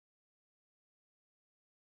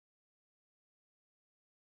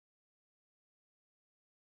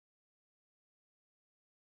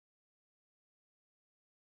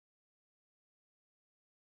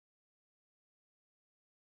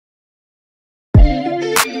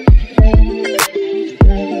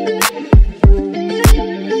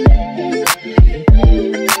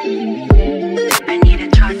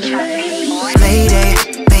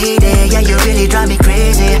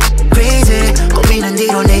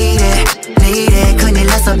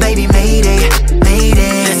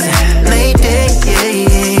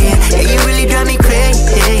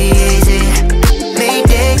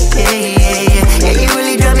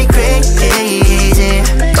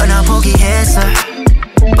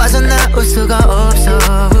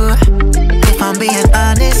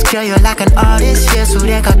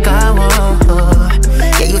술에 가까워.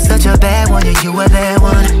 Yeah, you such a bad one, yeah, you a bad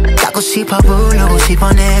one. 닫고 싶어 부르고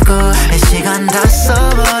싶어 내고 내 시간 다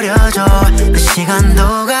써버려줘. 내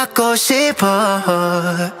시간도 갖고 싶어.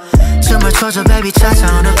 춤을 춰줘 baby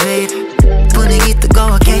찾아오는 beat. 분위기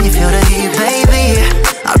뜨거워 can you feel the heat baby.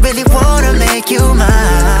 I really wanna make you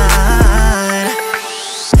mine.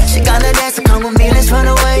 시간을 내서 come with me let's run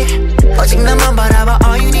away. 오직 나만 바라봐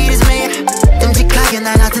all you need is me. 듬직하게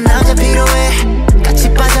나 같은 남자 필요해.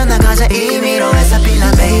 같이 빠져나가자 임의로해서 빌라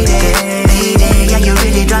mayday mayday. Yeah you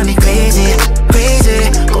really drive me crazy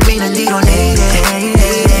crazy. 고민은 뒤로 lady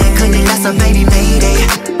lady. 큰일 났어 baby mayday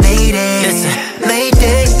mayday. Listen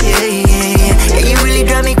mayday yeah yeah. Yeah you really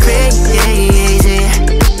drive me crazy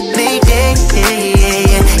mayday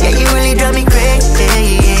yeah. Yeah you really drive me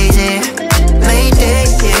crazy mayday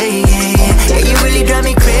yeah yeah. Yeah you really drive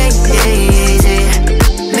me crazy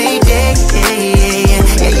mayday yeah.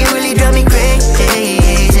 Yeah you really drive me crazy.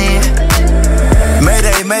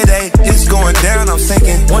 Mayday, mayday, it's going down, I'm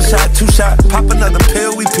sinking. One shot, two shot, pop another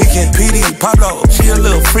pill, we peeking. PD, Pablo, she a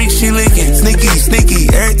little freak, she leaking. Sneaky, sneaky,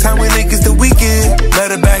 every time we link it's the weekend.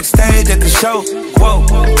 Let her backstage at the show, whoa.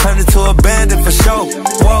 Turned into a bandit for show,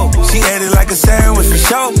 whoa. She ate it like a sandwich for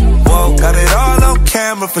show, whoa. Got it all on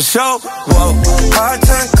camera for show, whoa. Hard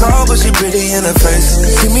turn cold, but she pretty in her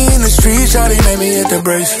face. See me in the street, shawty made me hit the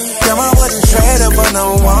brakes. Damn, I wasn't straight up for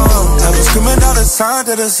no one. I was screaming all the sign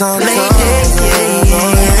to the sun. Mayday, yeah,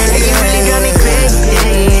 yeah. You really got me crazy.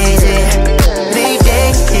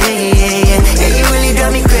 Mayday, yeah, yeah. Yeah, you really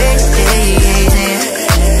got me crazy.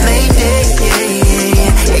 Mayday, yeah,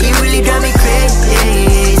 yeah. Yeah, you really got me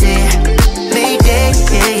crazy. Mayday,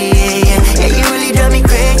 yeah, yeah. Yeah, you really got me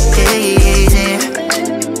crazy.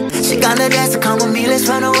 시간을 내서 come with me, let's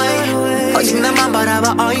run away. 오직 나만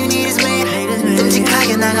바라봐, all you need is me.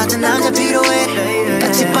 듬직하게 나 같은 남자 필요해.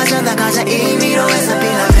 같이 빠져나가자 임의로해서 be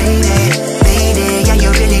like mayday mayday. Yeah you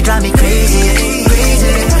really drive me crazy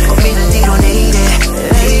crazy. 고민은 뒤로 내일에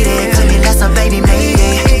내일에 큰일 났어 baby mayday